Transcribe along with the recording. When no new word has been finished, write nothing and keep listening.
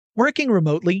Working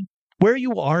remotely, where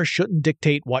you are shouldn't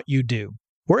dictate what you do.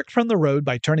 Work from the road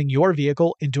by turning your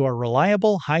vehicle into a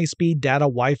reliable high-speed data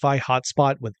Wi-Fi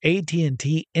hotspot with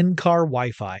AT&T in-car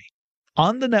Wi-Fi.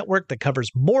 On the network that covers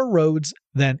more roads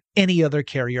than any other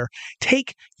carrier,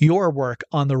 take your work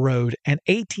on the road and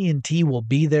AT&T will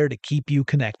be there to keep you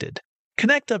connected.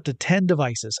 Connect up to 10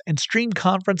 devices and stream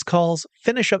conference calls,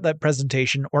 finish up that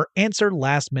presentation, or answer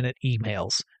last-minute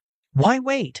emails. Why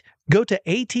wait? Go to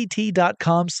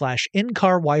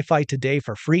att.com/in-car Wi-Fi today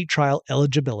for free trial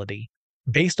eligibility.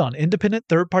 Based on independent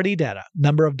third-party data,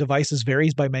 number of devices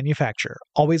varies by manufacturer.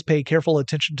 Always pay careful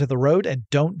attention to the road and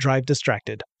don't drive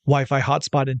distracted. Wi-Fi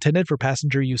hotspot intended for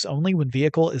passenger use only when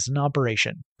vehicle is in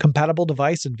operation. Compatible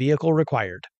device and vehicle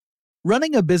required.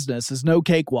 Running a business is no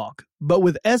cakewalk, but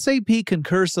with SAP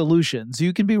Concur Solutions,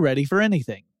 you can be ready for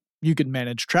anything. You can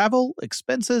manage travel,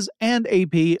 expenses, and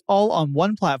AP all on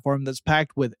one platform that's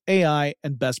packed with AI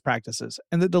and best practices,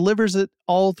 and that delivers it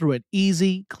all through an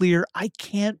easy, clear, I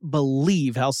can't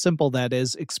believe how simple that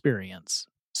is experience.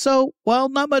 So, while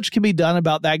not much can be done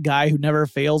about that guy who never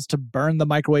fails to burn the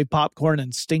microwave popcorn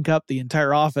and stink up the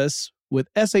entire office, with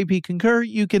SAP Concur,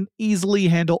 you can easily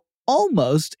handle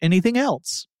almost anything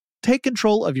else. Take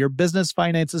control of your business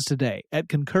finances today at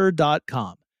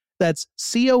Concur.com. That's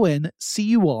CONCUR.com.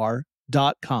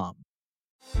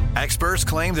 Experts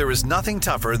claim there is nothing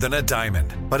tougher than a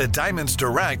diamond. But at Diamonds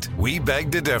Direct, we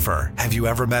beg to differ. Have you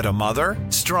ever met a mother?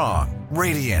 Strong,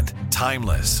 radiant,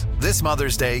 timeless. This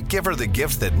Mother's Day, give her the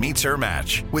gift that meets her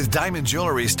match. With diamond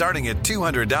jewelry starting at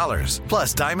 $200.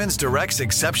 Plus Diamonds Direct's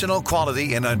exceptional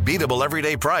quality and unbeatable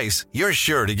everyday price, you're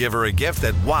sure to give her a gift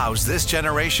that wows this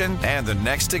generation and the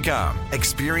next to come.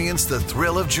 Experience the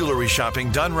thrill of jewelry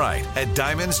shopping done right at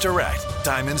Diamonds Direct.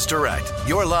 Diamonds Direct.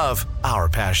 Your love, our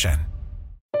passion.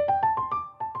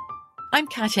 I'm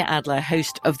Katya Adler,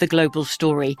 host of The Global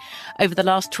Story. Over the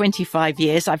last 25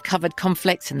 years, I've covered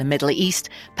conflicts in the Middle East,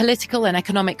 political and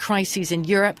economic crises in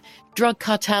Europe, drug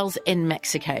cartels in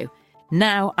Mexico.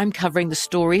 Now I'm covering the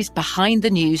stories behind the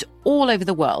news all over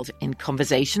the world in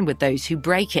conversation with those who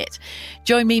break it.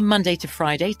 Join me Monday to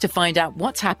Friday to find out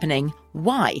what's happening,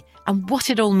 why, and what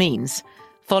it all means.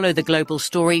 Follow The Global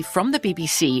Story from the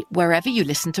BBC wherever you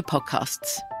listen to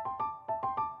podcasts.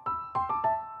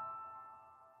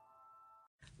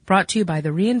 Brought to you by the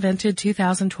reinvented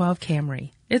 2012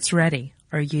 Camry. It's ready.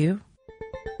 Are you?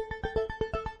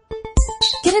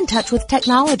 Get in touch with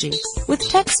technology with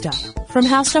Tech Stuff from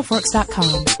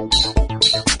HowStuffWorks.com.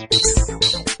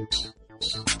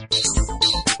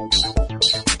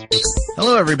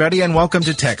 Hello, everybody, and welcome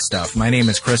to Tech Stuff. My name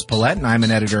is Chris Paulette, and I'm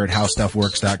an editor at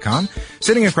HowStuffWorks.com.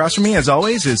 Sitting across from me, as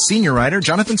always, is senior writer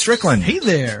Jonathan Strickland. Hey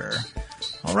there.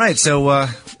 All right, so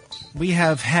we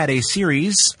have had a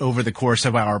series over the course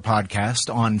of our podcast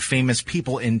on famous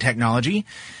people in technology,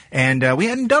 and we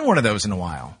hadn't done one of those in a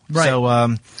while. Right.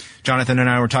 So Jonathan and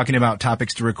I were talking about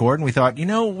topics to record, and we thought,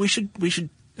 we should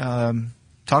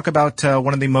talk about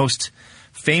one of the most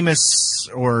famous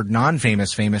or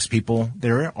non-famous famous people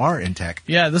there are in tech.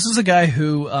 Yeah, this is a guy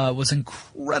who was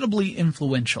incredibly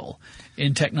influential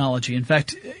in technology. In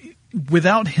fact,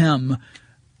 without him,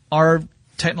 our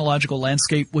technological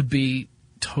landscape would be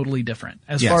totally different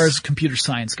as far as computer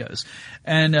science goes.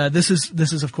 And this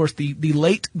is of course the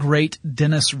late great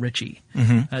Dennis Ritchie.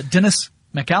 Dennis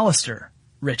McAllister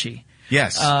Ritchie.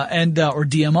 Yes. Or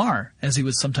DMR as he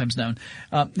was sometimes known.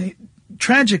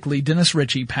 Tragically, Dennis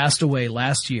Ritchie passed away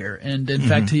last year, and in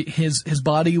fact his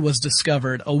body was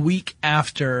discovered a week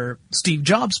after Steve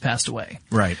Jobs passed away.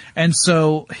 Right. And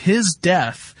so his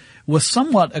death was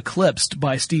somewhat eclipsed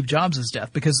by Steve Jobs'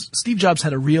 death because Steve Jobs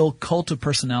had a real cult of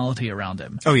personality around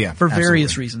him. Oh, yeah. For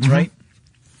various absolutely. reasons, right?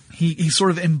 He sort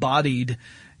of embodied,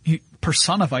 he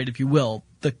personified, if you will,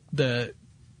 the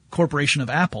corporation of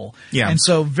Apple. Yeah. And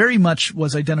so very much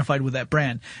was identified with that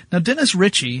brand. Now, Dennis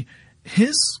Ritchie,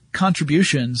 his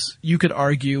contributions, you could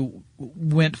argue,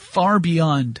 went far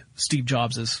beyond Steve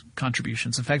Jobs'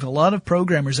 contributions. In fact, a lot of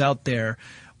programmers out there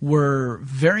were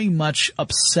very much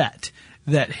upset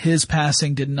that his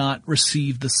passing did not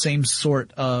receive the same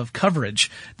sort of coverage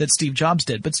that Steve Jobs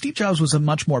did. But Steve Jobs was a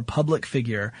much more public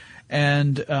figure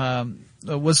and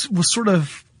was sort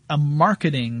of a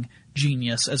marketing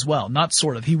genius as well. Not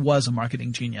sort of. He was a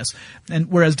marketing genius.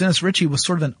 And whereas Dennis Ritchie was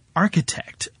sort of an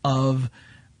architect of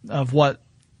what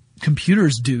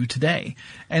computers do today.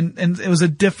 And it was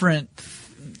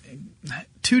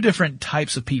two different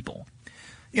types of people.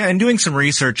 Yeah, and doing some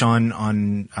research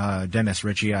on Dennis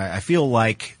Ritchie, I feel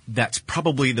like that's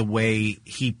probably the way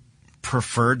he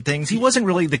preferred things. He wasn't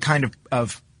really the kind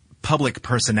of public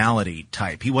personality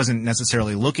type. He wasn't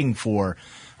necessarily looking for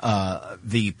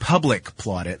the public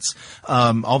plaudits.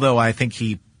 Although I think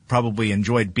he probably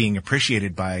enjoyed being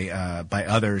appreciated by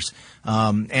others.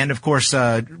 And of course,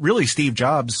 really Steve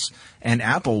Jobs and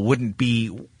Apple wouldn't be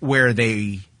where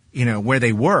they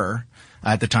were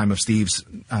at the time of Steve's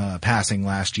passing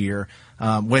last year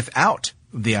without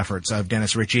the efforts of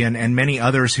Dennis Ritchie and many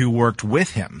others who worked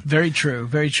with him. Very true,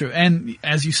 very true. And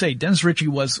as you say, Dennis Ritchie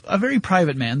was a very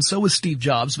private man. So was Steve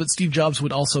Jobs, but Steve Jobs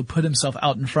would also put himself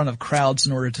out in front of crowds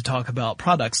in order to talk about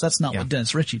products. That's not what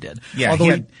Dennis Ritchie did. Yeah,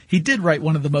 although he did write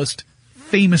one of the most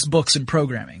famous books in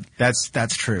programming. That's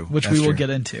true. Which we will get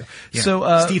into. Yeah.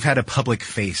 So, Steve had a public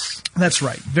face. That's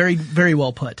right. Very, very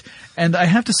well put. And I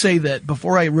have to say that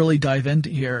before I really dive into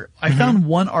here, I found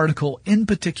one article in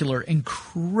particular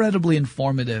incredibly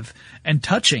informative and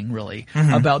touching, really,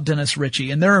 about Dennis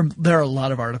Ritchie. And there are a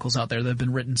lot of articles out there that have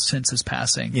been written since his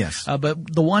passing. Yes.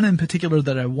 But the one in particular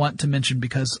that I want to mention,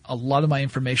 because a lot of my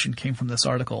information came from this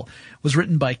article, was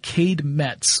written by Cade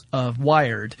Metz of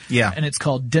Wired. Yeah. And it's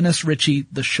called Dennis Ritchie,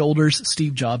 The Shoulders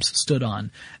Steve Jobs Stood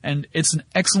On. And it's an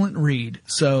excellent read.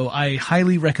 So I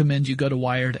highly recommend you go to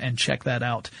Wired and check that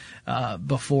out.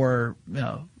 Before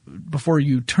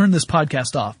you turn this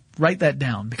podcast off, write that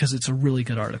down because it's a really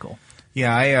good article.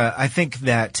 Yeah, I think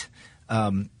that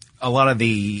a lot of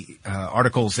the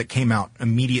articles that came out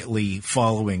immediately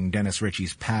following Dennis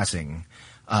Ritchie's passing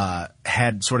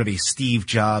had sort of a Steve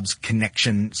Jobs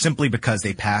connection simply because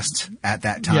they passed at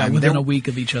that time. Yeah, within a week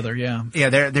of each other, yeah. Yeah,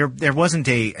 there wasn't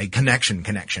a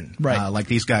connection. Right. Like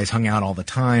these guys hung out all the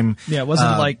time. Yeah, it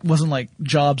wasn't like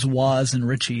Jobs, Woz, and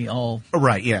Ritchie all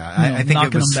right, yeah. I think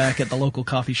knocking it was them back at the local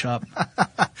coffee shop.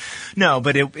 No,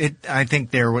 but I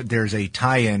think there's a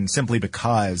tie-in simply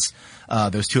because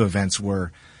those two events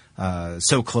were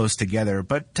so close together.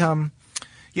 But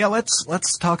yeah,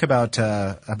 let's talk about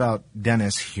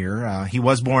Dennis here. He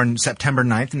was born September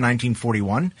 9th,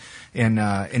 1941 in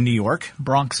New York.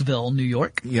 Bronxville, New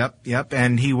York. Yep.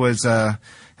 And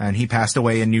he passed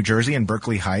away in New Jersey in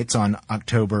Berkeley Heights in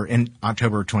October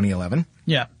 2011.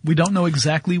 Yeah. We don't know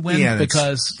exactly when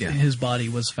because his body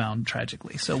was found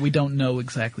tragically. So we don't know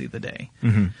exactly the day.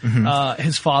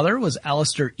 His father was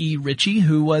Alistair E. Ritchie,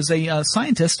 who was a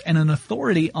scientist and an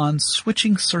authority on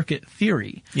switching circuit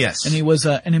theory. Yes. And he was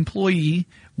an employee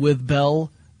with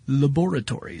Bell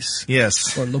Laboratories.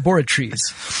 Yes. Or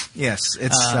Laboratories. Yes.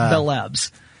 It's Bell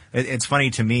Labs. It's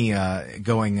funny to me,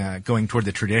 going toward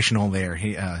the traditional there.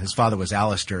 His father was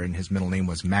Alistair and his middle name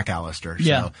was McAllister.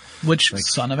 Yeah.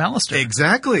 Son of Alistair.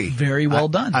 Exactly. Very well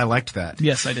done. I liked that.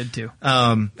 Yes, I did too.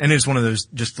 And it's one of those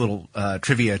just little,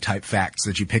 trivia type facts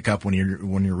that you pick up when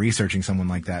you're researching someone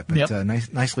like that. But,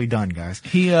 nicely done, guys.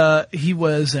 He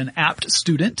was an apt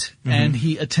student and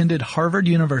he attended Harvard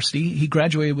University. He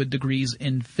graduated with degrees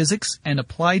in physics and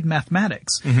applied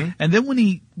mathematics. And then when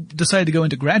he decided to go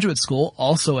into graduate school,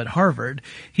 also at Harvard,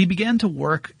 he began to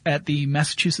work at the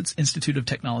Massachusetts Institute of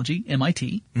Technology,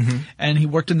 MIT, and he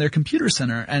worked in their computer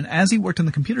center. And as he worked in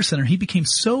the computer center, he became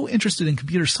so interested in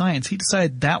computer science, he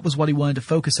decided that was what he wanted to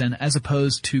focus in as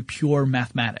opposed to pure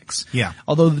mathematics. Yeah.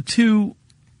 Although the two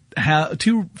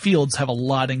fields have a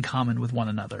lot in common with one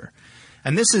another.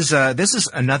 And this is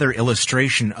another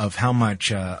illustration of how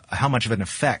much of an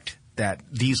effect that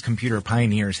these computer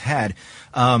pioneers had.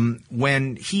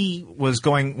 When he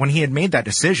had made that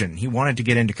decision, he wanted to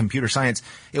get into computer science.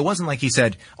 It wasn't like he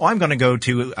said, "Oh, I'm going to go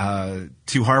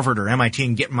to Harvard or MIT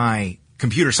and get my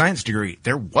computer science degree."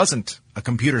 There wasn't a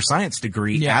computer science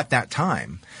degree at that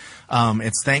time.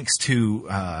 It's thanks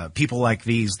to people like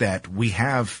these that we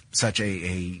have such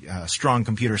a strong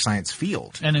computer science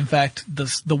field. And in fact,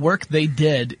 the work they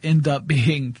did ended up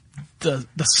being the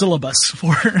syllabus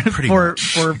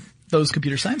for those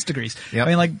computer science degrees. Yep. I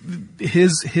mean, like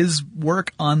his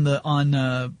work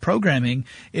on programming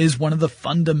is one of the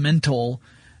fundamental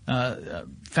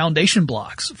foundation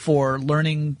blocks for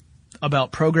learning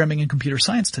about programming and computer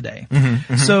science today.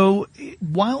 So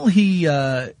while he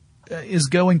is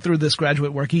going through this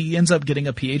graduate work, he ends up getting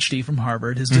a PhD from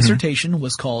Harvard. His dissertation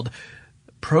was called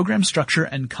Program Structure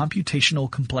and Computational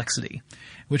Complexity,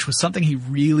 which was something he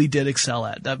really did excel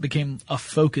at. That became a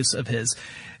focus of his.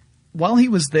 While he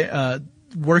was there,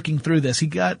 working through this, he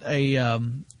got a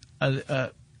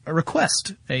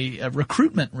request, a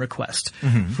recruitment request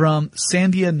from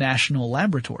Sandia National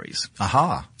Laboratories.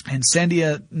 Aha. And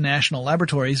Sandia National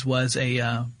Laboratories was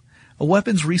a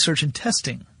weapons research and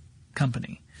testing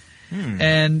company.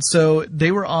 And so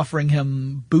they were offering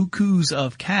him bukus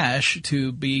of cash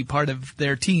to be part of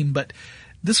their team, but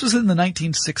this was in the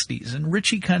 1960s, and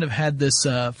Ritchie kind of had this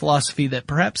philosophy that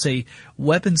perhaps a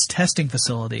weapons testing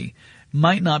facility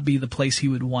might not be the place he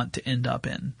would want to end up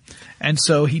in. And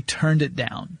so he turned it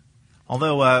down.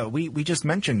 Although we just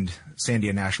mentioned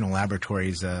Sandia National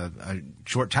Laboratories a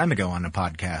short time ago on a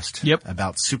podcast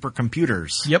about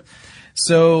supercomputers. Yep.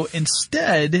 So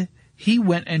instead, he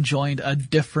went and joined a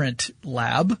different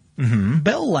lab,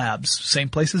 Bell Labs, same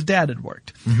place as Dad had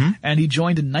worked. And he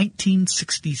joined in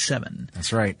 1967.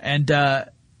 That's right. And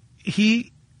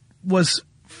he was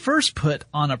first put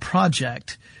on a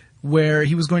project where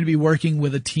he was going to be working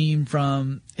with a team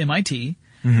from MIT,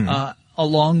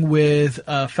 along with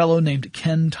a fellow named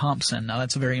Ken Thompson. Now,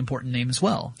 that's a very important name as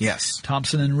well. Yes.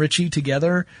 Thompson and Ritchie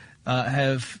together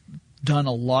have done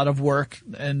a lot of work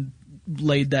and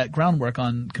laid that groundwork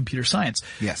on computer science.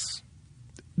 Yes.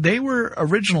 They were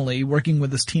originally working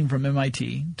with this team from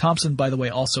MIT. Thompson, by the way,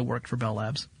 also worked for Bell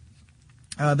Labs.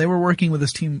 They were working with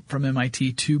this team from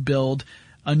MIT to build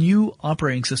a new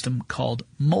operating system called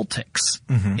Multics.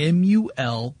 M-U-L-T-I-C-S.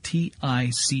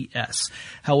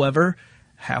 However,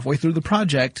 halfway through the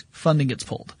project, funding gets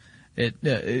pulled. It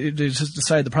just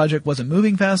decided the project wasn't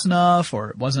moving fast enough, or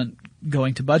it wasn't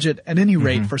going to budget. At any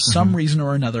rate, for some reason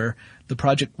or another, the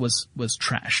project was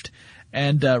trashed.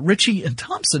 And Ritchie and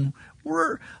Thompson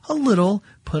were a little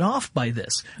put off by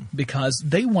this because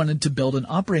they wanted to build an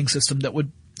operating system that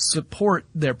would support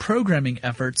their programming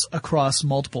efforts across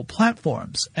multiple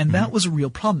platforms. And that was a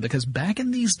real problem because back in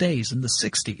these days, in the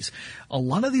 60s, a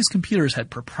lot of these computers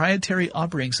had proprietary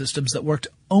operating systems that worked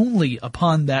only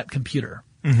upon that computer.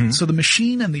 So the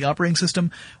machine and the operating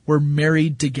system were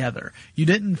married together. You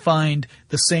didn't find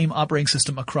the same operating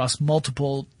system across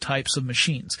multiple types of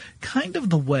machines. Kind of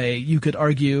the way you could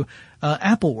argue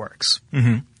Apple works.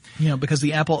 You know, because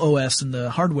the Apple OS and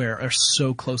the hardware are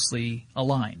so closely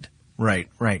aligned. Right.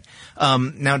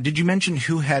 Now, did you mention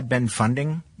who had been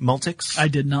funding Multics? I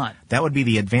did not. That would be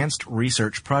the Advanced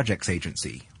Research Projects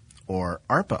Agency, or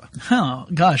ARPA. Oh,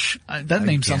 gosh. That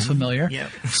name sounds familiar. Yeah.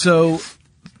 So,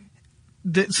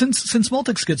 since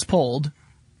Multics gets pulled,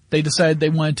 they decided they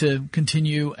wanted to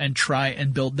continue and try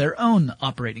and build their own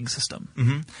operating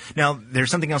system. Now, there's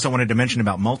something else I wanted to mention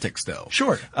about Multics, though.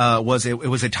 Sure. It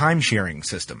was a time-sharing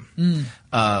system,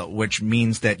 which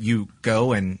means that you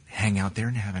go and hang out there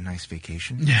and have a nice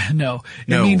vacation. Yeah, no.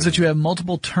 It means that you have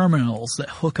multiple terminals that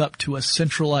hook up to a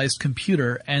centralized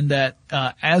computer, and that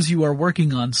as you are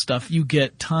working on stuff, you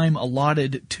get time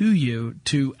allotted to you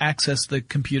to access the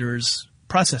computer's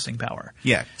processing power.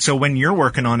 Yeah. So when you're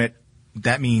working on it,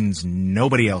 that means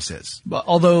nobody else is.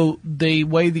 Although the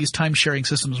way these time-sharing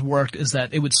systems worked is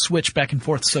that it would switch back and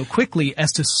forth so quickly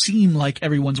as to seem like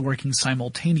everyone's working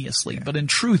simultaneously. Yeah. But in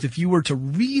truth, if you were to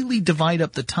really divide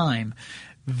up the time,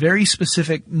 very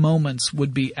specific moments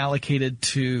would be allocated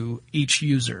to each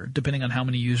user, depending on how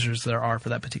many users there are for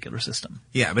that particular system.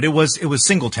 Yeah, but it was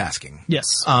single tasking. Yes.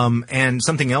 And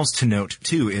something else to note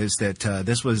too is that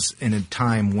this was in a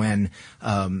time when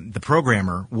the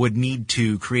programmer would need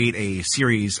to create a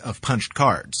series of punched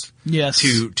cards. Yes.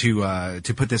 To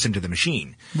put this into the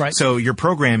machine. Right. So your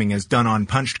programming is done on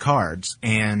punched cards,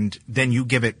 and then you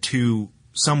give it to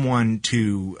someone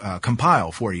to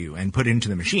compile for you and put into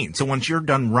the machine. So once you're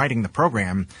done writing the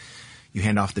program, you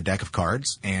hand off the deck of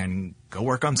cards and go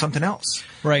work on something else.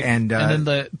 Right. And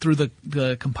then through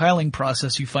the compiling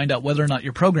process, you find out whether or not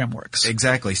your program works.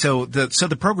 Exactly. So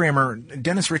the programmer,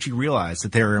 Dennis Ritchie, realized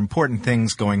that there are important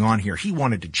things going on here. He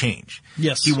wanted to change.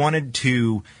 Yes. He wanted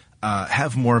to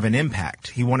have more of an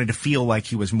impact. He wanted to feel like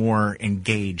he was more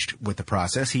engaged with the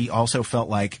process. He also felt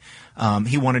like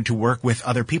he wanted to work with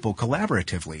other people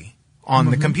collaboratively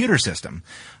on the computer system.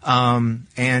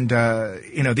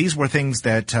 These were things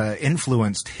that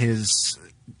influenced his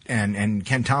and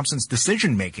Ken Thompson's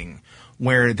decision making,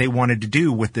 where they wanted to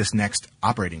do with this next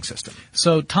operating system.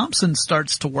 So Thompson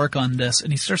starts to work on this,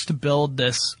 and he starts to build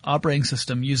this operating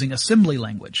system using assembly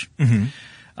language.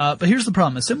 But here's the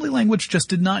problem. Assembly language just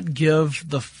did not give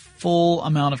the full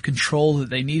amount of control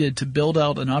that they needed to build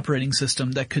out an operating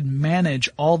system that could manage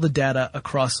all the data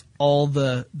across all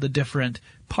the different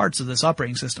parts of this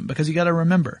operating system. Because you got to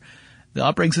remember, the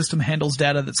operating system handles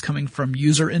data that's coming from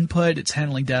user input. It's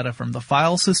handling data from the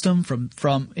file system,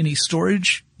 from any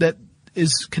storage that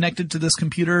is connected to this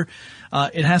computer.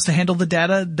 It has to handle the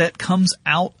data that comes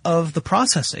out of the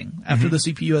processing after the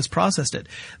CPU has processed it.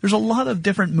 There's a lot of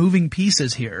different moving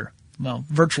pieces here. Well,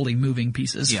 virtually moving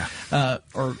pieces. Yeah.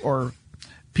 Or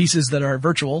pieces that are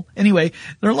virtual. Anyway,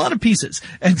 there are a lot of pieces.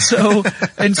 And so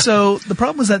the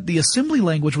problem was that the assembly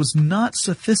language was not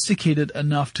sophisticated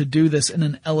enough to do this in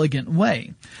an elegant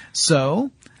way.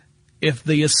 So, if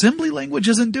the assembly language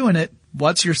isn't doing it,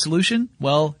 what's your solution?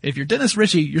 Well, if you're Dennis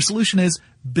Ritchie, your solution is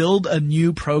build a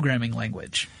new programming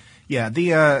language. Yeah,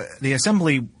 the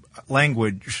assembly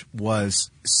language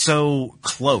was so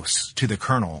close to the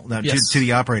kernel, to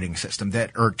the operating system to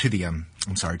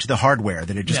the hardware,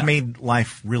 that it just made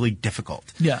life really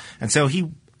difficult. Yeah. And so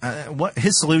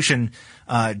his solution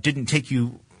didn't take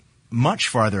you much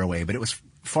farther away, but it was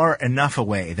far enough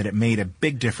away that it made a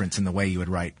big difference in the way you would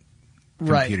write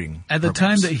computing At the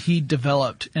programs. time that he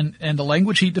developed, and the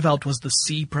language he developed was the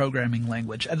C programming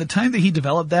language. At the time that he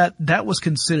developed that was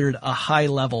considered a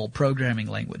high-level programming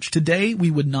language. Today, we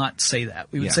would not say that.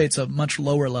 We would say it's a much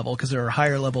lower level because there are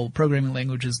higher-level programming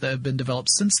languages that have been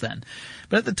developed since then.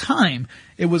 But at the time,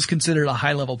 it was considered a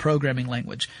high-level programming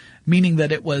language, meaning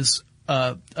that it was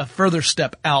a further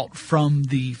step out from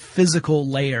the physical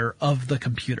layer of the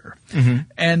computer. Mm-hmm.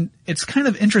 And it's kind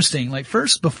of interesting. Like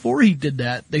first, before he did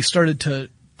that, they started to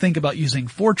think about using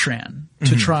Fortran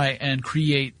to try and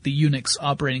create the Unix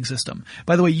operating system.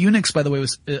 By the way, Unix,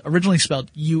 was originally spelled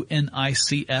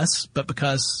U-N-I-C-S, but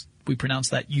because we pronounce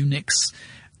that Unix,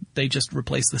 they just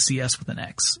replaced the CS with an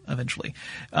X eventually.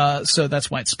 So that's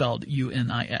why it's spelled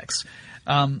U-N-I-X.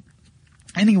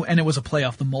 Anyway, and it was a play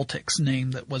off the Multics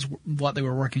name that was what they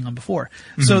were working on before.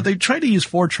 Mm-hmm. So they tried to use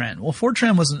Fortran. Well,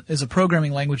 Fortran is a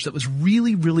programming language that was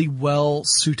really, really well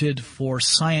suited for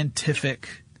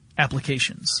scientific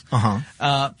applications.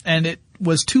 And it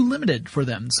was too limited for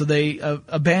them, so they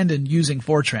abandoned using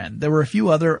Fortran. There were a few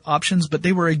other options, but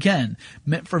they were, again,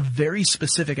 meant for very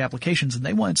specific applications, and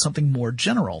they wanted something more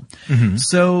general. Mm-hmm.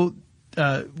 So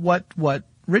what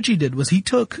Ritchie did was he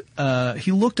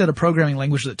looked at a programming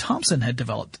language that Thomson had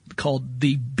developed called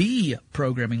the B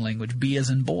programming language, B as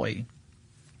in boy,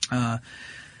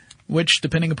 which,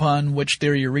 depending upon which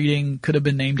theory you're reading, could have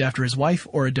been named after his wife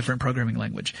or a different programming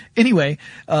language. Anyway,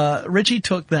 Ritchie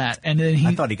took that, and then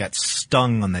I thought he got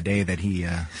stung on the day that he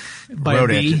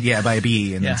wrote it. Yeah, by a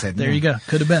bee, and then said, there you go.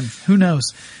 Could have been. Who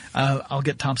knows? I'll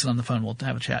get Thomson on the phone. We'll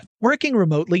have a chat. Working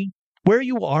remotely, where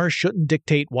you are shouldn't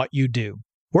dictate what you do.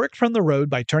 Work from the road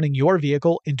by turning your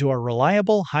vehicle into a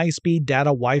reliable high-speed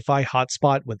data Wi-Fi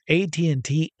hotspot with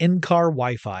AT&T in-car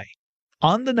Wi-Fi.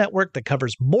 On the network that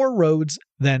covers more roads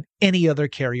than any other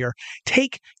carrier,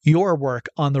 take your work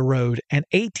on the road and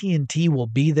AT&T will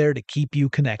be there to keep you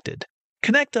connected.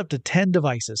 Connect up to 10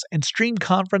 devices and stream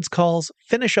conference calls,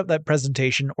 finish up that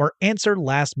presentation, or answer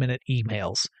last-minute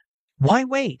emails. Why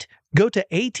wait? Go to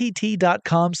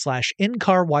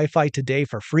att.com/in-car Wi-Fi today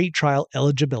for free trial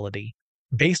eligibility.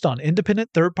 Based on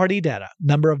independent third-party data,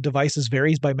 number of devices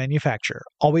varies by manufacturer.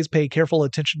 Always pay careful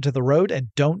attention to the road and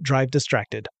don't drive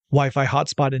distracted. Wi-Fi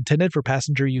hotspot intended for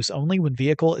passenger use only when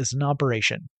vehicle is in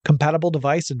operation. Compatible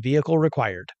device and vehicle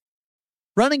required.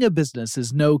 Running a business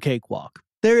is no cakewalk.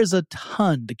 There is a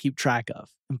ton to keep track of.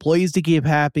 Employees to keep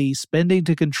happy, spending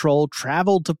to control,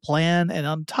 travel to plan, and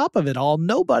on top of it all,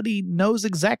 nobody knows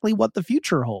exactly what the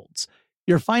future holds.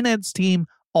 Your finance team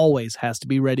always has to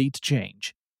be ready to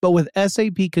change. But with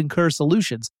SAP Concur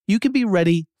Solutions, you can be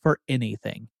ready for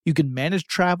anything. You can manage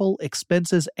travel,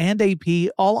 expenses, and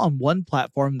AP all on one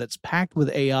platform that's packed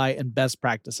with AI and best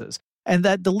practices, and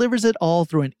that delivers it all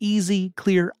through an easy,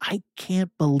 clear, I can't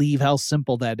believe how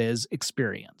simple that is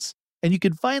experience. And you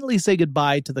can finally say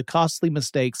goodbye to the costly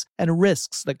mistakes and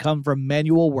risks that come from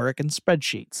manual work and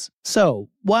spreadsheets. So,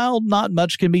 while not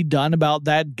much can be done about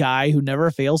that guy who never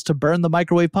fails to burn the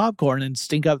microwave popcorn and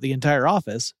stink up the entire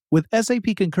office, with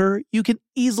SAP Concur, you can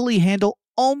easily handle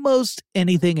almost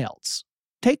anything else.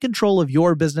 Take control of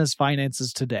your business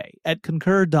finances today at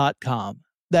Concur.com.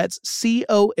 That's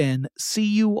CONCUR.com.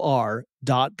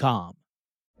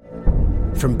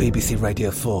 From BBC Radio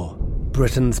 4,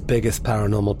 Britain's biggest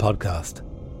paranormal podcast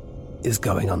is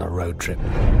going on a road trip.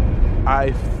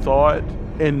 I thought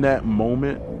in that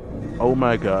moment, oh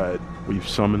my God, we've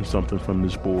summoned something from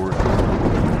this board.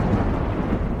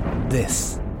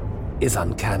 This is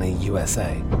Uncanny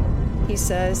USA. He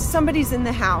says, somebody's in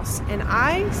the house, and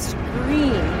I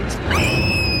screamed.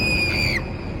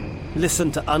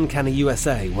 Listen to Uncanny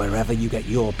USA wherever you get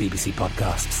your BBC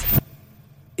podcasts,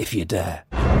 if you dare.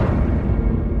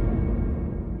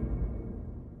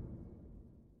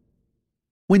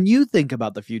 When you think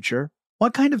about the future,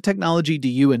 what kind of technology do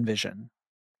you envision?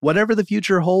 Whatever the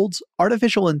future holds,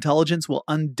 artificial intelligence will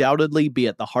undoubtedly be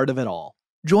at the heart of it all.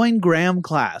 Join Graham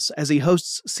Class as he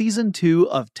hosts Season 2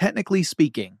 of Technically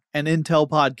Speaking, an Intel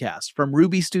podcast from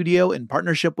Ruby Studio in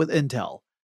partnership with Intel.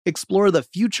 Explore the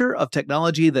future of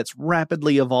technology that's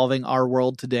rapidly evolving our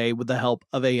world today with the help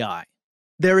of AI.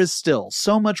 There is still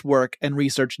so much work and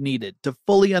research needed to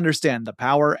fully understand the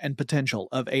power and potential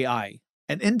of AI.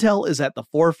 And Intel is at the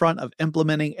forefront of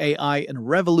implementing AI in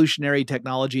revolutionary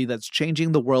technology that's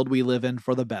changing the world we live in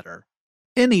for the better.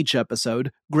 In each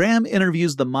episode, Graham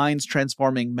interviews the minds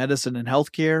transforming medicine and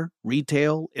healthcare,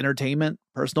 retail, entertainment,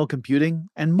 personal computing,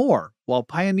 and more while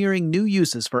pioneering new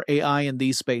uses for AI in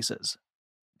these spaces.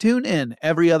 Tune in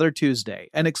every other Tuesday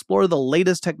and explore the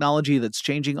latest technology that's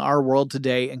changing our world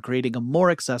today and creating a more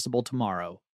accessible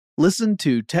tomorrow. Listen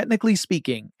to Technically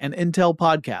Speaking, an Intel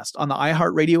podcast on the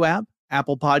iHeartRadio app,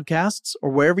 Apple Podcasts, or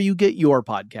wherever you get your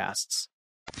podcasts.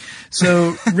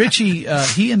 So Ritchie,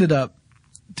 he ended up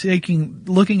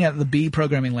looking at the B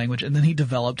programming language, and then he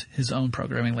developed his own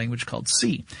programming language called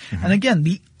C. Mm-hmm. And again,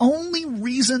 the only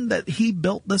reason that he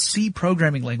built the C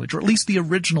programming language, or at least the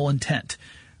original intent,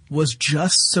 was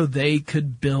just so they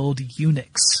could build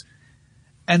Unix.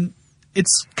 And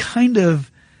it's kind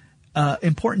of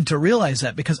important to realize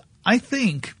that, because I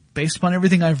think, based upon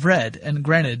everything I've read, and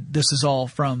granted, this is all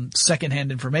from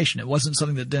secondhand information, it wasn't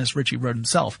something that Dennis Ritchie wrote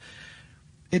himself,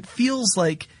 it feels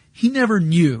like he never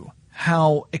knew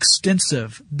how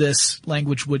extensive this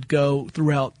language would go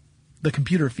throughout the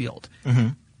computer field. Mm-hmm.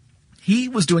 He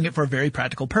was doing it for a very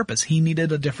practical purpose. He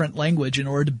needed a different language in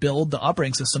order to build the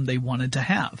operating system they wanted to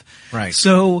have. Right.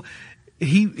 So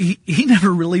he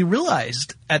never really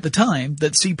realized at the time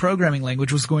that C programming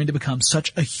language was going to become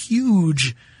such a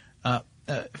huge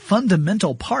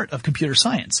fundamental part of computer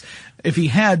science. If he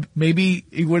had, maybe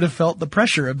he would have felt the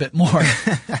pressure a bit more.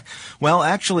 Well,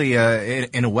 actually,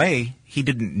 in a way, he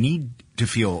didn't need to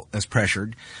feel as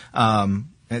pressured.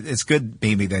 It's good,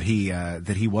 maybe, that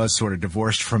he was sort of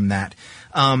divorced from that.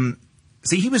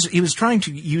 See, he was trying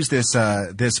to use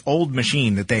this old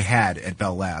machine that they had at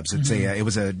Bell Labs. It's mm-hmm. It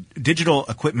was a Digital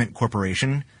Equipment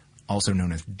Corporation, also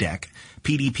known as DEC,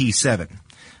 PDP-7.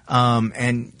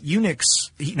 And Unix,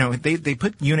 they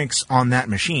put Unix on that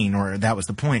machine, or that was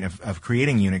the point of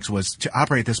creating Unix, was to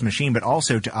operate this machine, but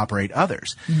also to operate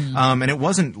others. Mm-hmm. And it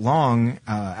wasn't long,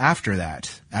 after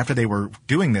they were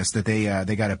doing this, that they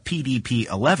got a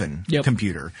PDP-11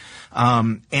 computer.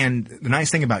 And the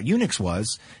nice thing about Unix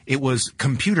was it was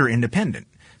computer independent.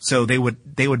 So they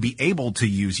would be able to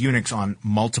use Unix on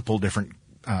multiple different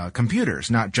computers,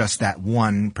 not just that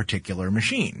one particular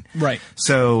machine. Right.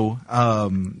 So,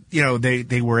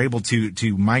 they were able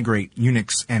to migrate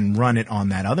Unix and run it on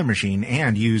that other machine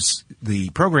and use the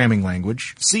programming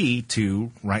language C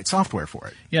to write software for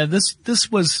it. Yeah,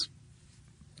 this was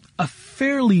a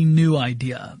fairly new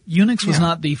idea. Unix was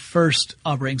not the first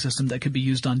operating system that could be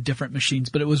used on different machines,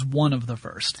 but it was one of the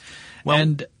first. Well,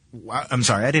 and I'm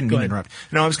sorry, I didn't mean to interrupt.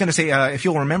 No, I was going to say, if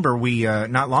you'll remember, we,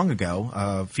 not long ago,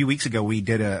 a few weeks ago, we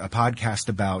did a podcast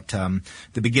about,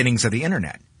 the beginnings of the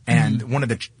internet. And mm-hmm. one of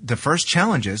the first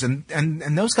challenges, and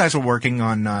those guys were working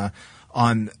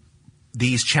on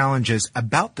these challenges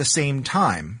about the same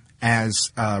time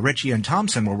as, Ritchie and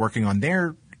Thomson were working on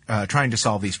their, trying to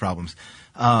solve these problems.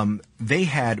 They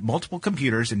had multiple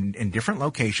computers in different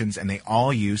locations, and they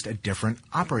all used a different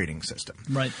operating system.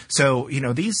 Right. So,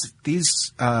 these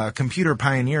computer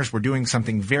pioneers were doing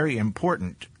something very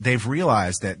important. They've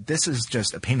realized that this is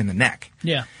just a pain in the neck.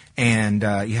 Yeah. And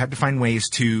you have to find ways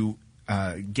to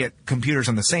get computers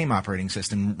on the same operating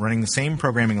system, running the same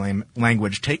programming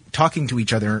language, talking to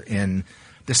each other in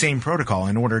the same protocol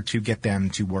in order to get them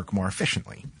to work more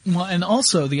efficiently. Well, and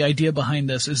also the idea behind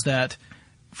this is that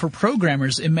for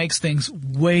programmers, it makes things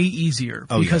way easier.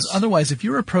 Because otherwise, if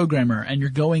you're a programmer and you're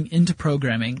going into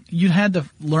programming, you had to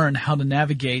learn how to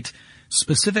navigate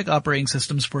specific operating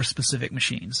systems for specific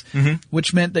machines, mm-hmm.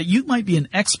 which meant that you might be an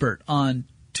expert on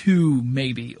 2,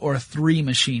 maybe, or 3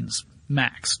 machines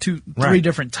max, 3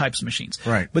 different types of machines.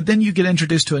 Right. But then you get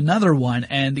introduced to another one,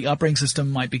 and the operating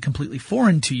system might be completely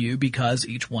foreign to you because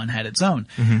each one had its own.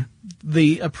 Mm-hmm.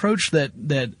 The approach that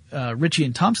Ritchie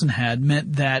and Thomson had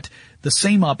meant that the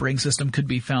same operating system could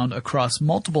be found across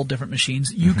multiple different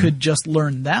machines. You mm-hmm. could just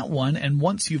learn that one, and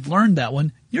once you've learned that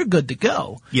one, you're good to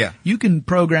go. Yeah. You can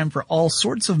program for all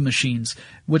sorts of machines,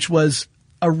 which was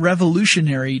a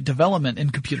revolutionary development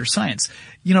in computer science.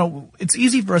 It's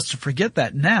easy for us to forget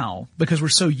that now because we're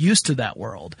so used to that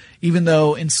world, even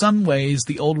though in some ways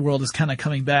the old world is kind of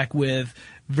coming back with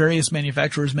various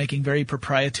manufacturers making very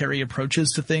proprietary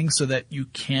approaches to things so that you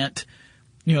can't,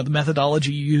 the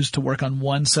methodology you use to work on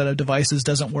one set of devices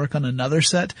doesn't work on another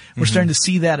set. We're starting to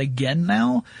see that again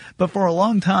now, but for a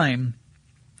long time,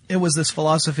 it was this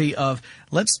philosophy of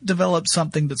let's develop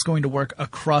something that's going to work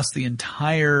across the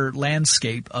entire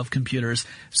landscape of computers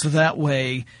so that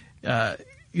way,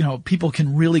 people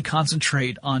can really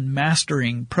concentrate on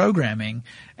mastering programming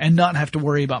and not have to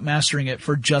worry about mastering it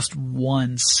for just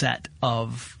one set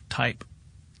of type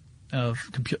of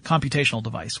computational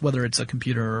device, whether it's a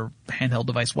computer or handheld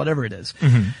device, whatever it is.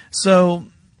 Mm-hmm. So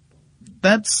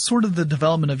that's sort of the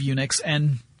development of Unix,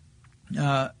 and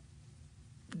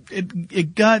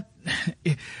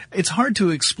it's hard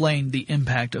to explain the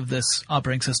impact of this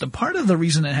operating system. Part of the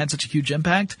reason it had such a huge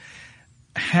impact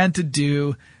had to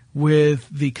do with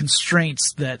the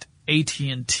constraints that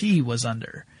AT&T was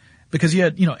under. Because you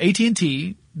had,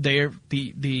 AT&T, they're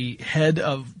the head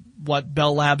of what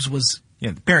Bell Labs was.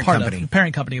 Yeah, the parent company. The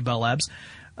parent company of Bell Labs.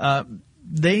 One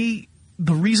of the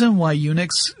reasons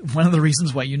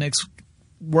why Unix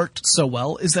worked so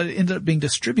well is that it ended up being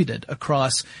distributed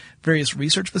across various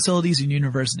research facilities and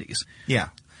universities. Yeah.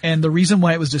 And the reason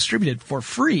why it was distributed for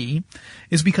free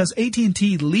is because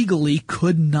AT&T legally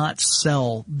could not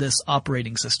sell this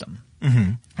operating system.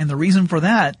 Mm-hmm. And the reason for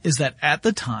that is that at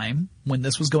the time when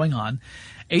this was going on,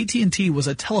 AT&T was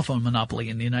a telephone monopoly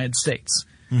in the United States.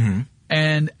 Mm-hmm.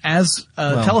 And as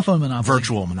a telephone monopoly.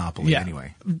 Virtual monopoly,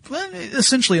 anyway. Well,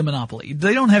 essentially a monopoly.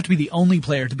 They don't have to be the only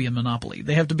player to be a monopoly.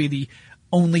 They have to be the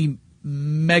only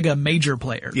mega major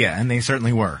player. Yeah, and they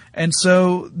certainly were. And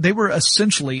so they were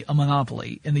essentially a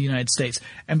monopoly in the United States.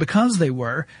 And because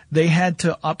they had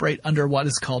to operate under what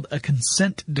is called a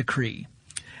consent decree.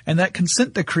 And that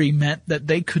consent decree meant that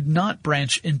they could not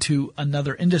branch into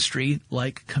another industry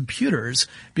like computers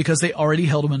because they already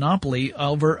held a monopoly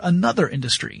over another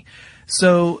industry.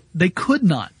 So they could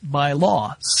not, by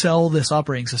law, sell this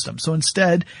operating system. So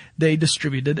instead, they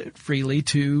distributed it freely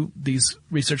to these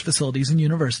research facilities and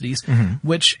universities,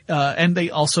 which, and they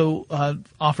also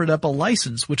offered up a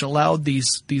license which allowed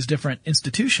these different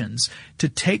institutions to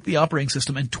take the operating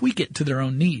system and tweak it to their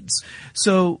own needs.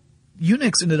 So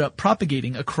Unix ended up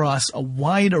propagating across a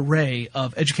wide array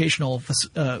of educational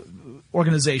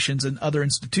organizations and other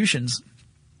institutions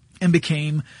and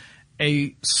became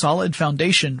a solid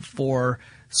foundation for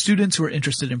students who are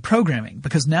interested in programming,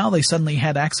 because now they suddenly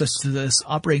had access to this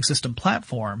operating system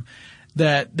platform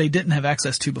that they didn't have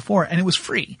access to before, and it was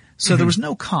free. So there was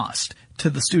no cost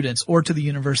to the students or to the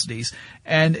universities,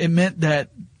 and it meant that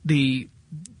the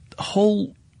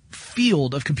whole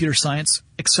field of computer science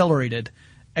accelerated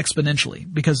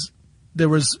exponentially because there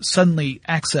was suddenly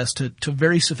access to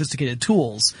very sophisticated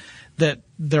tools that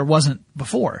there wasn't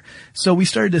before. So we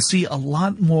started to see a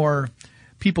lot more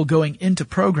people going into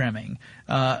programming.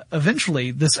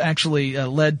 Eventually, this actually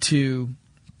led to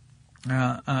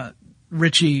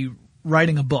Ritchie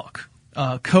writing a book,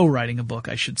 co-writing a book,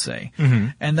 I should say.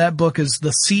 And that book is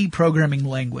the C programming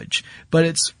language, but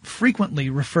it's frequently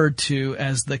referred to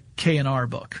as the K&R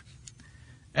book.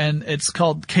 And it's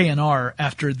called K&R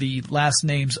after the last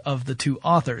names of the two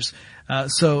authors.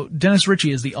 So Dennis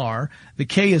Ritchie is the R. The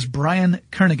K is Brian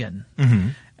Kernighan.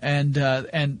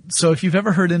 And so if you've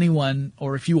ever heard anyone,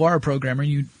 or if you are a programmer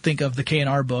and you think of the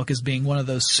K&R book as being one of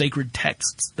those sacred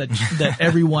texts that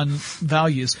everyone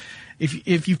values,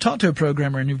 if you've talked to a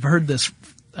programmer and you've heard this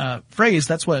phrase,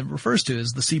 that's what it refers to,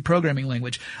 is the C programming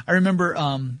language. I remember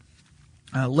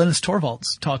Linus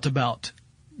Torvalds talked about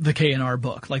the K&R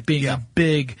book, like being a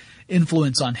big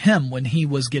influence on him when he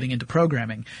was getting into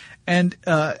programming. And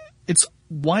it's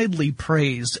widely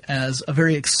praised as a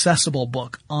very accessible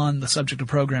book on the subject of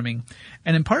programming.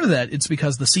 And in part of that, it's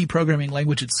because the C programming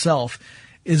language itself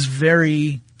is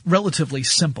very relatively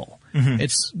simple.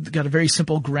 It's got a very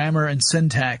simple grammar and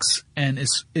syntax and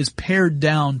is pared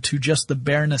down to just the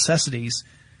bare necessities,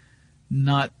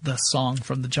 not the song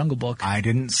from the Jungle Book. I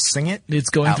didn't sing it. It's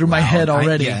going through my head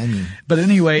already. But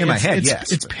anyway, in my head,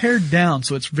 it's pared down,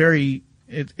 so it's very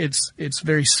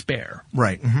spare.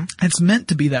 Right. It's meant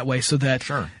to be that way so that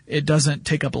it doesn't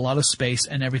take up a lot of space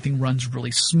and everything runs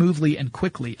really smoothly and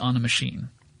quickly on a machine.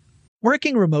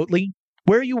 Working remotely,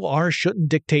 where you are shouldn't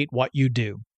dictate what you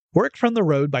do. Work from the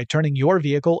road by turning your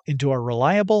vehicle into a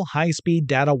reliable high-speed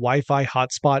data Wi-Fi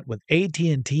hotspot with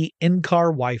AT&T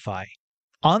in-car Wi-Fi.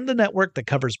 On the network that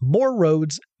covers more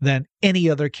roads than any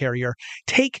other carrier,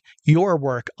 take your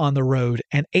work on the road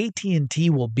and AT&T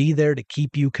will be there to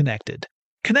keep you connected.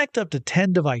 Connect up to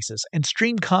 10 devices and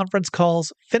stream conference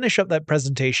calls, finish up that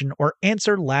presentation, or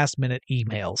answer last-minute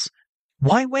emails.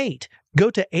 Why wait? Go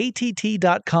to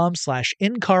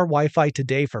att.com/in-car Wi-Fi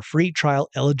today for free trial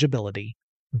eligibility.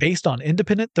 Based on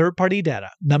independent third-party data,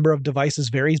 number of devices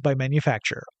varies by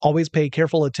manufacturer. Always pay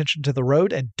careful attention to the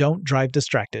road and don't drive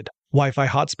distracted. Wi-Fi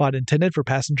hotspot intended for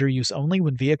passenger use only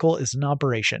when vehicle is in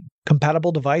operation.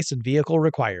 Compatible device and vehicle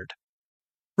required.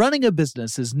 Running a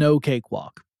business is no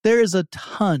cakewalk. There is a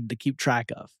ton to keep track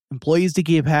of. Employees to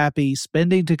keep happy,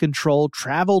 spending to control,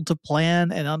 travel to plan,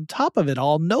 and on top of it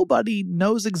all, nobody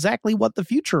knows exactly what the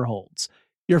future holds.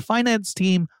 Your finance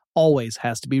team always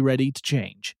has to be ready to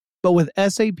change. But with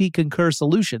SAP Concur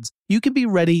Solutions, you can be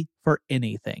ready for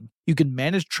anything. You can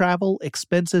manage travel,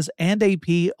 expenses, and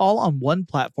AP all on one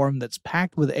platform that's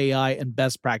packed with AI and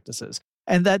best practices.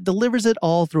 and that delivers it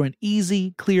all through an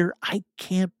easy, clear, I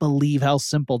can't believe how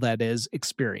simple that is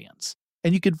experience.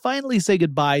 And you can finally say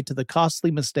goodbye to the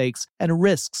costly mistakes and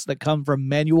risks that come from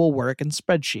manual work and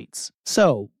spreadsheets.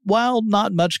 So, while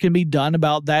not much can be done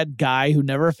about that guy who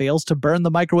never fails to burn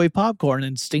the microwave popcorn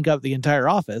and stink up the entire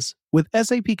office, with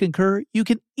SAP Concur, you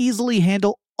can easily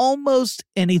handle almost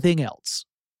anything else.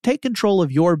 Take control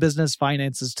of your business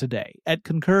finances today at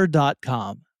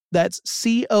Concur.com. That's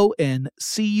CONCUR.com.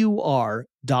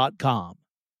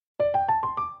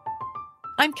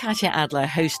 I'm Katya Adler,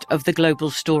 host of The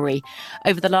Global Story.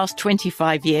 Over the last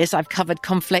 25 years, I've covered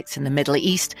conflicts in the Middle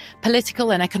East,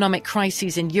 political and economic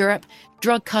crises in Europe,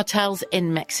 drug cartels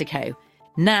in Mexico.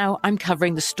 Now I'm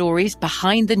covering the stories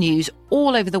behind the news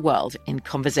all over the world in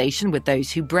conversation with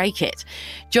those who break it.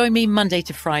 Join me Monday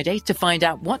to Friday to find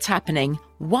out what's happening,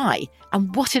 why,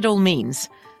 and what it all means.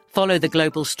 Follow The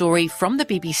Global Story from the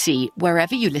BBC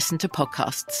wherever you listen to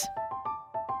podcasts.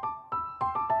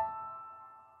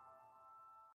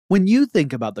 When you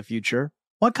think about the future,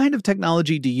 what kind of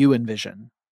technology do you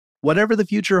envision? Whatever the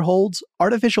future holds,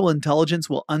 artificial intelligence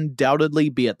will undoubtedly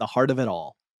be at the heart of it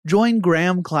all. Join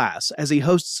Graham Class as he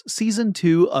hosts Season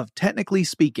 2 of Technically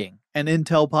Speaking, an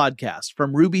Intel podcast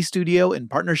from Ruby Studio in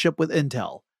partnership with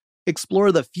Intel.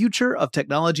 Explore the future of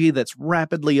technology that's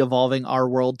rapidly evolving our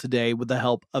world today with the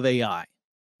help of AI.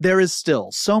 There is still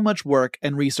so much work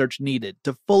and research needed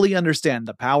to fully understand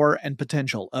the power and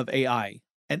potential of AI.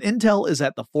 And Intel is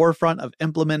at the forefront of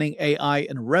implementing AI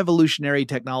in revolutionary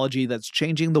technology that's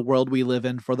changing the world we live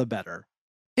in for the better.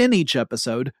 In each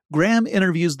episode, Graham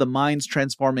interviews the minds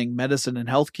transforming medicine and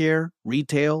healthcare,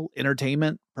 retail,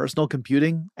 entertainment, personal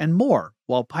computing, and more,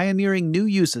 while pioneering new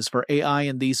uses for AI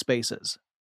in these spaces.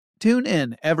 Tune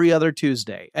in every other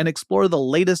Tuesday and explore the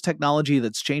latest technology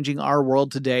that's changing our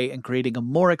world today and creating a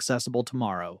more accessible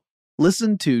tomorrow.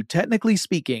 Listen to Technically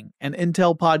Speaking, an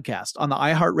Intel podcast on the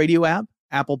iHeartRadio app,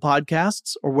 Apple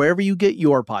Podcasts, or wherever you get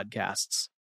your podcasts.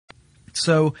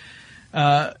 So,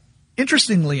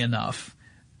 interestingly enough,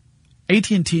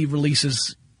 AT&T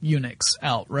releases Unix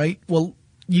out, right? Well,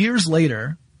 years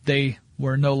later, they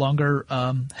were no longer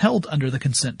held under the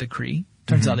consent decree.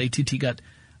 Turns out AT&T got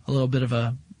a little bit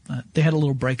of they had a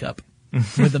little breakup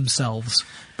with themselves.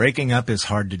 Breaking up is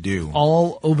hard to do.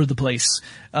 All over the place.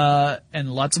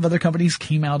 And lots of other companies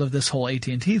came out of this whole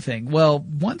AT&T thing. Well,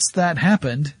 once that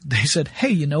happened, they said, hey,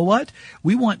 you know what?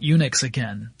 We want Unix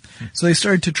again. So they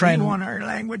started to try we want our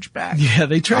language back. Yeah,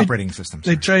 they tried. Operating systems.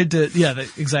 They tried to,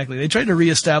 exactly. They tried to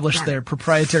reestablish their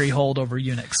proprietary hold over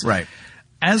Unix. Right.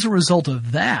 As a result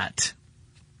of that,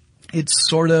 it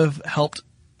sort of helped,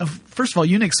 first of all,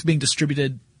 Unix being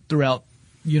distributed throughout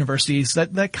universities,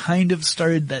 that kind of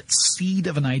started that seed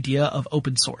of an idea of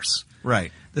open source.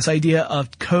 Right. This idea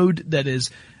of code that is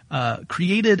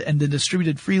created and then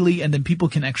distributed freely, and then people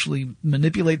can actually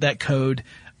manipulate that code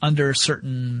under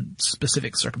certain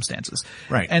specific circumstances.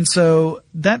 Right. And so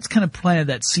that's kind of planted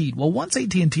that seed. Well, once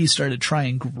AT&T started to try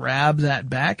and grab that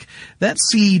back, that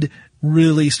seed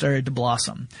really started to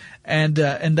blossom. And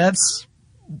that's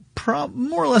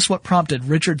more or less what prompted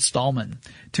Richard Stallman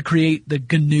to create the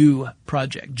GNU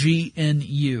project,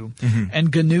 GNU.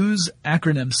 And GNU's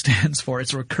acronym stands for,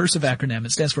 it's a recursive acronym,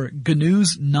 it stands for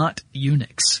GNU's Not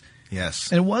Unix.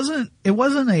 Yes. And it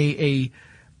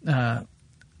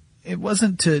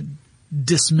wasn't to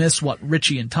dismiss what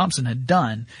Ritchie and Thompson had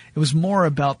done. It was more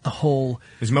about the whole...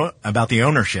 It was more about the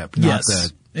ownership, not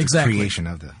the creation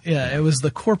of the... Yeah, it was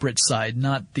the corporate side,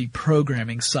 not the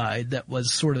programming side that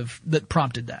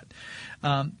prompted that.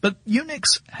 But Unix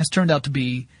has turned out to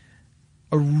be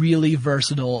a really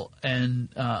versatile and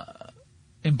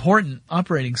important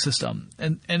operating system.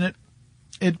 And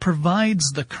it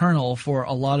provides the kernel for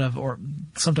a lot of, or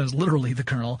sometimes literally the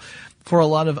kernel, for a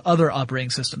lot of other operating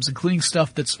systems, including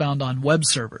stuff that's found on web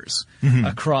servers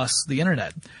across the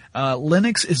internet.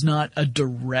 Linux is not a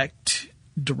direct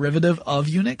derivative of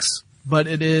Unix, but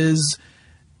it is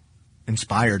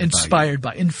informed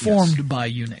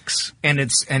by Unix. And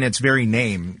its very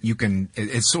name,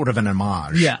 it's sort of an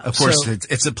homage. Yeah. Of course,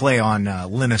 it's a play on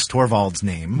Linus Torvalds'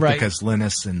 name, right, because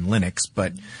Linus and Linux,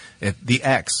 but the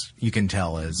X, you can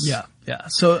tell, is... Yeah.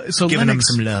 So giving Linux, them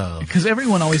some love. Because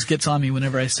everyone always gets on me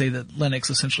whenever I say that Linux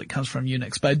essentially comes from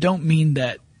Unix, but I don't mean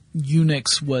that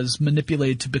Unix was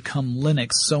manipulated to become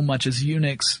Linux so much as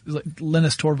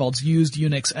Linus Torvalds used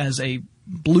Unix as a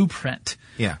blueprint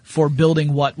for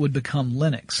building what would become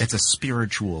Linux. It's a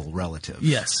spiritual relative,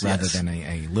 rather than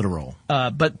a literal.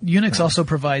 But Unix also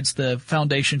provides the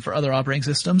foundation for other operating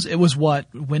systems. It was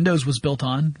what Windows was built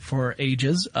on for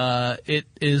ages. It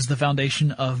is the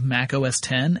foundation of Mac OS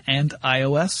X and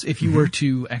iOS. If you were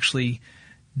to actually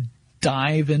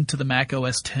dive into the Mac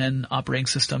OS X operating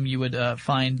system, you would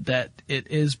find that it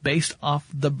is based off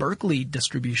the Berkeley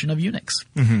distribution of Unix,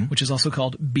 which is also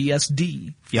called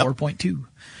BSD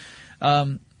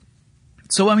 4.2.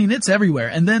 So, I mean, it's everywhere.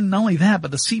 And then not only that,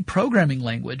 but the C programming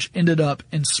language ended up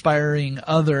inspiring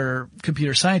other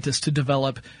computer scientists to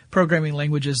develop programming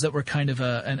languages that were kind of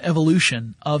an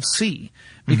evolution of C.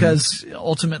 Because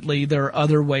ultimately there are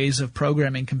other ways of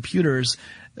programming computers,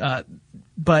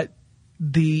 but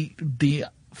the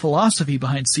philosophy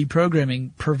behind C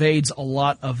programming pervades a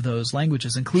lot of those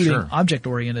languages, including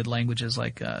object-oriented languages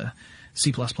like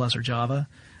C++ or Java,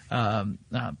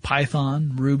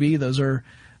 Python, Ruby. Those are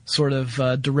sort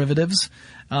of derivatives.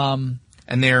 And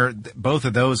both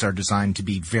of those are designed to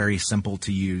be very simple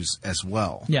to use as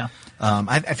well. Yeah.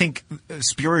 I think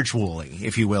spiritually,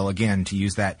 if you will, again, to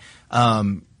use that,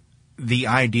 the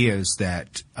ideas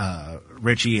that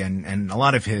Ritchie and a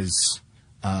lot of his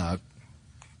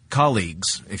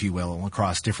colleagues, if you will,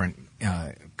 across different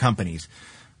companies,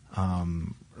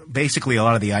 basically a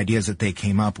lot of the ideas that they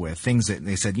came up with, things that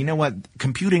they said, you know what,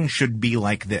 computing should be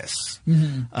like this.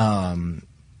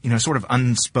 Sort of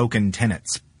unspoken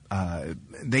tenets.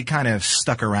 They kind of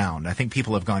stuck around. I think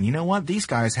people have gone, you know what, these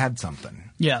guys had something.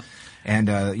 Yeah. And,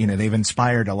 they've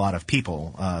inspired a lot of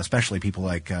people, especially people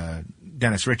like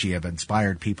Dennis Ritchie have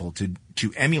inspired people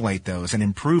to emulate those and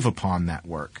improve upon that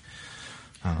work.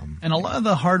 And a lot of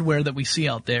the hardware that we see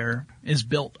out there is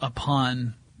built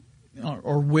upon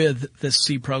or with this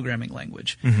C programming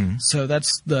language. So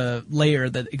that's the layer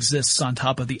that exists on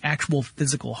top of the actual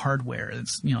physical hardware.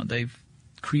 It's, they've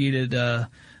created the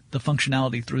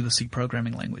functionality through the C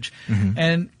programming language.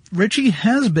 And Ritchie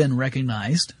has been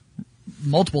recognized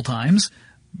multiple times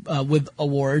with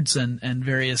awards and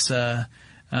various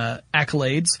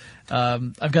accolades.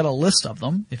 I've got a list of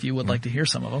them if you would like to hear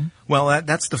some of them. Well,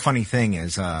 that's the funny thing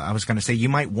is, I was going to say, you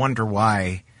might wonder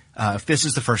why, if this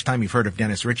is the first time you've heard of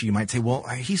Dennis Ritchie, you might say, well,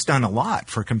 he's done a lot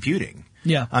for computing.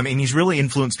 Yeah. I mean, he's really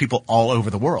influenced people all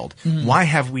over the world. Why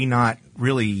have we not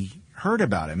really heard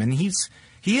about him? And he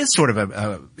was sort of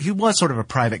a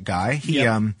private guy.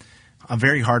 A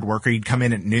very hard worker. He'd come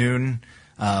in at noon,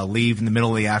 leave in the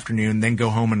middle of the afternoon, then go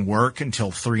home and work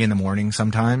until 3 a.m.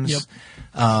 sometimes.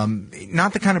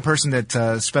 Not the kind of person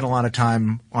that spent a lot of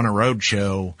time on a road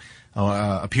show,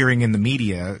 appearing in the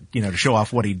media, to show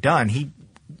off what he'd done. He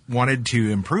wanted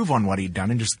to improve on what he'd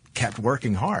done and just kept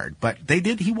working hard. But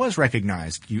he was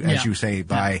recognized, as you say,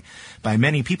 by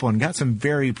many people and got some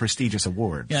very prestigious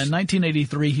awards. Yeah, in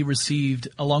 1983 he received,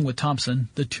 along with Thomson,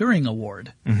 the Turing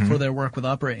Award for their work with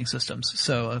operating systems.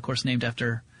 So, of course, named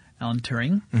after Alan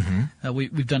Turing.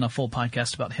 We've done a full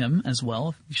podcast about him as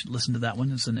well. You should listen to that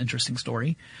one. It's an interesting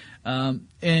story.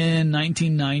 In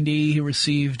 1990, he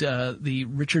received the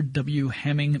Richard W.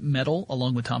 Hamming Medal,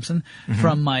 along with Thomson,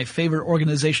 from my favorite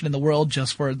organization in the world,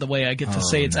 just for the way I get to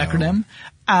say its acronym,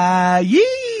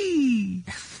 IEEE,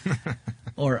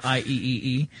 or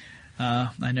IEEE.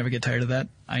 I never get tired of that.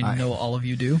 I know all of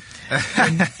you do.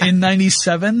 In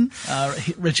 97,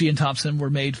 Ritchie and Thomson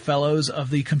were made fellows of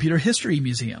the Computer History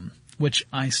Museum, which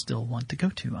I still want to go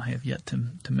to. I have yet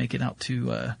to make it out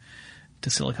to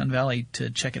Silicon Valley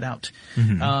to check it out.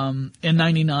 In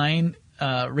 99,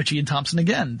 Ritchie and Thomson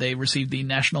again, they received the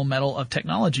National Medal of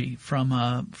Technology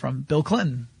from Bill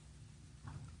Clinton.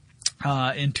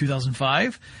 In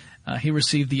 2005, he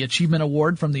received the Achievement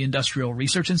Award from the Industrial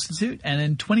Research Institute, and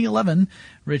in 2011,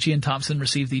 Ritchie and Thomson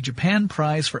received the Japan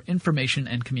Prize for Information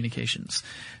and Communications.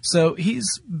 So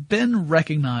he's been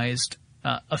recognized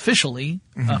officially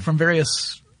from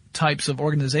various types of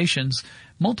organizations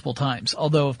multiple times,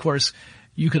 although, of course,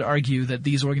 you could argue that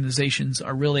these organizations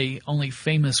are really only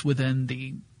famous within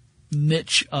the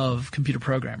niche of computer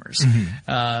programmers,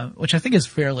 which I think is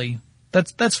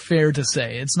That's fair to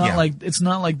say. It's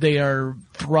not like they are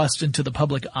thrust into the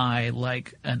public eye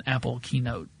like an Apple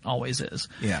keynote always is.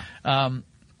 Yeah.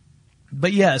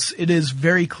 But yes, it is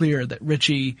very clear that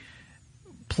Ritchie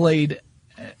played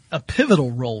a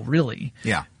pivotal role, really,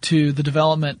 to the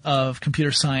development of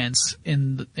computer science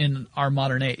in our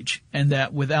modern age, and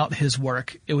that without his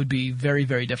work, it would be very,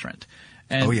 very different.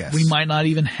 And we might not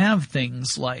even have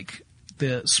things like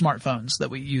the smartphones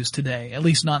that we use today, at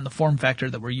least not in the form factor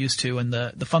that we're used to and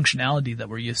the functionality that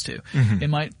we're used to. It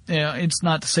might, it's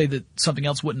not to say that something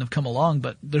else wouldn't have come along,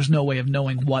 but there's no way of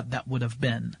knowing what that would have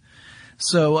been.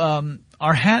 So,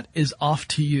 our hat is off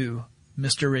to you,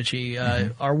 Mr. Ritchie.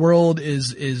 Our world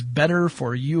is better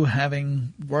for you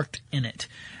having worked in it.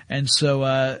 And so,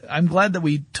 I'm glad that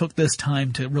we took this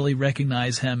time to really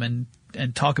recognize him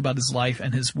and talk about his life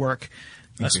and his work.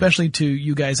 Especially to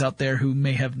you guys out there who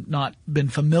may have not been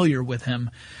familiar with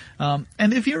him. And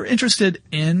if you're interested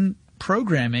in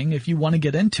programming, if you want to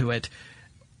get into it,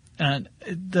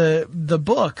 the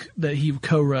book that he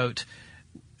co-wrote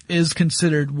is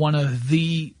considered one of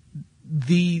the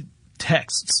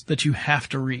texts that you have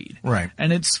to read. Right.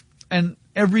 And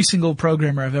every single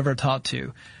programmer I've ever talked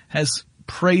to has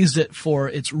praised it for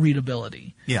its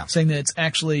readability. Yeah. Saying that it's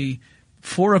actually,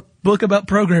 for a book about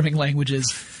programming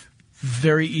languages,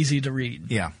 very easy to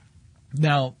read. Yeah.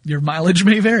 Now, your mileage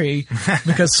may vary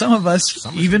because some of us,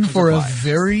 even for a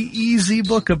very easy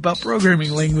book about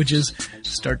programming languages,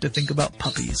 start to think about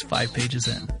puppies 5 pages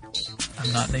in.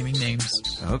 I'm not naming names.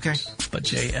 Okay. But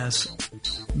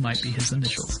JS might be his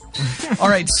initials. All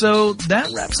right, so that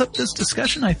wraps up this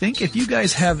discussion, I think. If you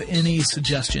guys have any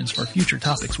suggestions for future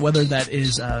topics, whether that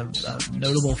is a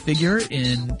notable figure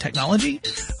in technology,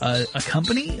 a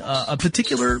company, a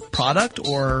particular product,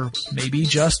 or maybe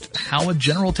just how a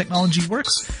general technology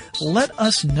works, let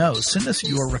us know. Send us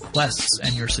your requests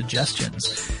and your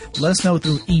suggestions. Let us know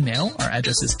through email. Our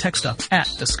address is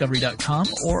techstuff@discovery.com,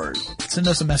 or send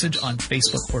us a message on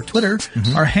Facebook or Twitter.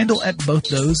 Mm-hmm. Our handle at both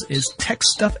those is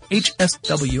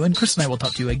TechStuffHSW, and Chris and I will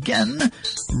talk to you again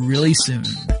really soon.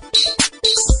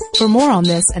 For more on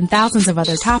this and thousands of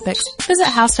other topics, visit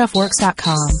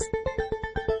HowStuffWorks.com.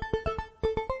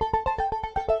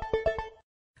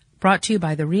 Brought to you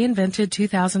by the reinvented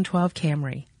 2012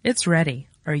 Camry. It's ready.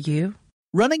 Are you?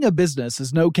 Running a business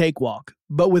is no cakewalk,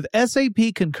 but with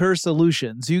SAP Concur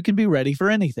Solutions, you can be ready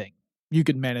for anything. You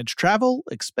can manage travel,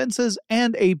 expenses,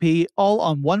 and AP all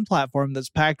on one platform that's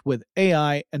packed with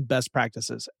AI and best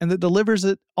practices, and that delivers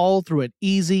it all through an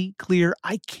easy, clear,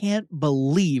 I can't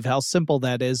believe how simple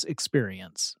that is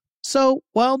experience. So,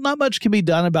 while not much can be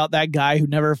done about that guy who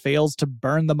never fails to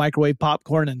burn the microwave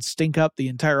popcorn and stink up the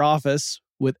entire office,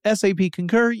 with SAP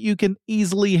Concur, you can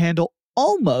easily handle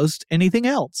almost anything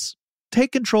else.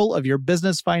 Take control of your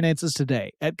business finances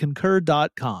today at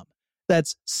Concur.com.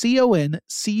 That's CONCUR.com.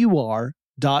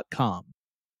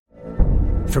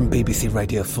 From BBC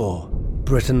Radio 4,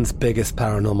 Britain's biggest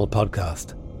paranormal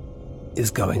podcast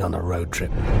is going on a road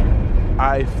trip.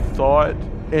 I thought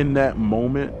in that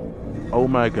moment, oh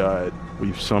my God,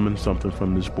 we've summoned something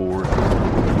from this board.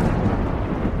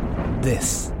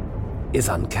 This is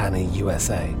Uncanny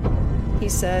USA. He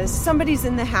says, somebody's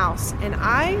in the house, and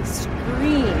I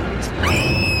screamed.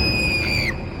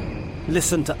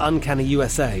 Listen to Uncanny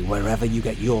USA wherever you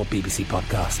get your BBC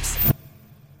podcasts,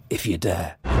 if you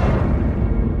dare.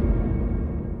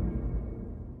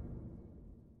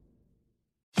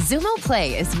 Xumo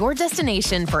Play is your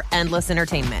destination for endless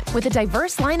entertainment. With a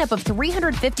diverse lineup of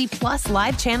 350-plus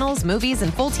live channels, movies,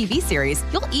 and full TV series,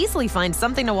 you'll easily find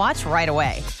something to watch right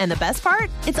away. And the best part?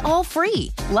 It's all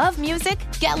free. Love music?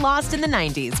 Get lost in the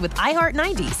 90s with iHeart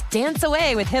 90s, dance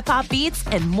away with hip-hop beats,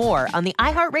 and more on the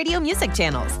iHeartRadio music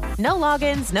channels. No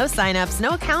logins, no signups,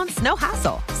 no accounts, no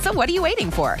hassle. So what are you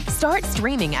waiting for? Start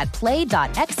streaming at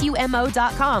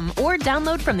play.xumo.com or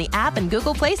download from the app and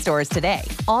Google Play stores today.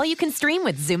 All you can stream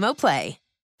with Xumo Play.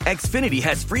 Xfinity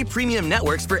has free premium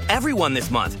networks for everyone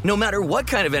this month, no matter what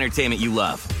kind of entertainment you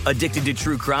love. Addicted to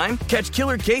true crime? Catch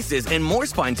killer cases and more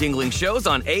spine-tingling shows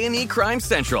on A&E Crime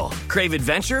Central. Crave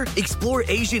adventure? Explore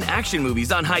Asian action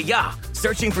movies on Hi-Ya.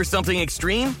 Searching for something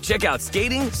extreme? Check out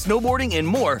skating, snowboarding, and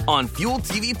more on Fuel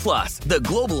TV Plus, the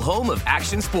global home of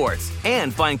action sports.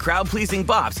 And find crowd-pleasing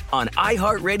bops on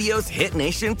iHeartRadio's Hit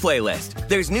Nation playlist.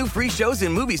 There's new free shows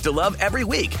and movies to love every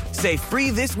week. Say free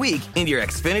this week in your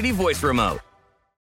Xfinity voice remote.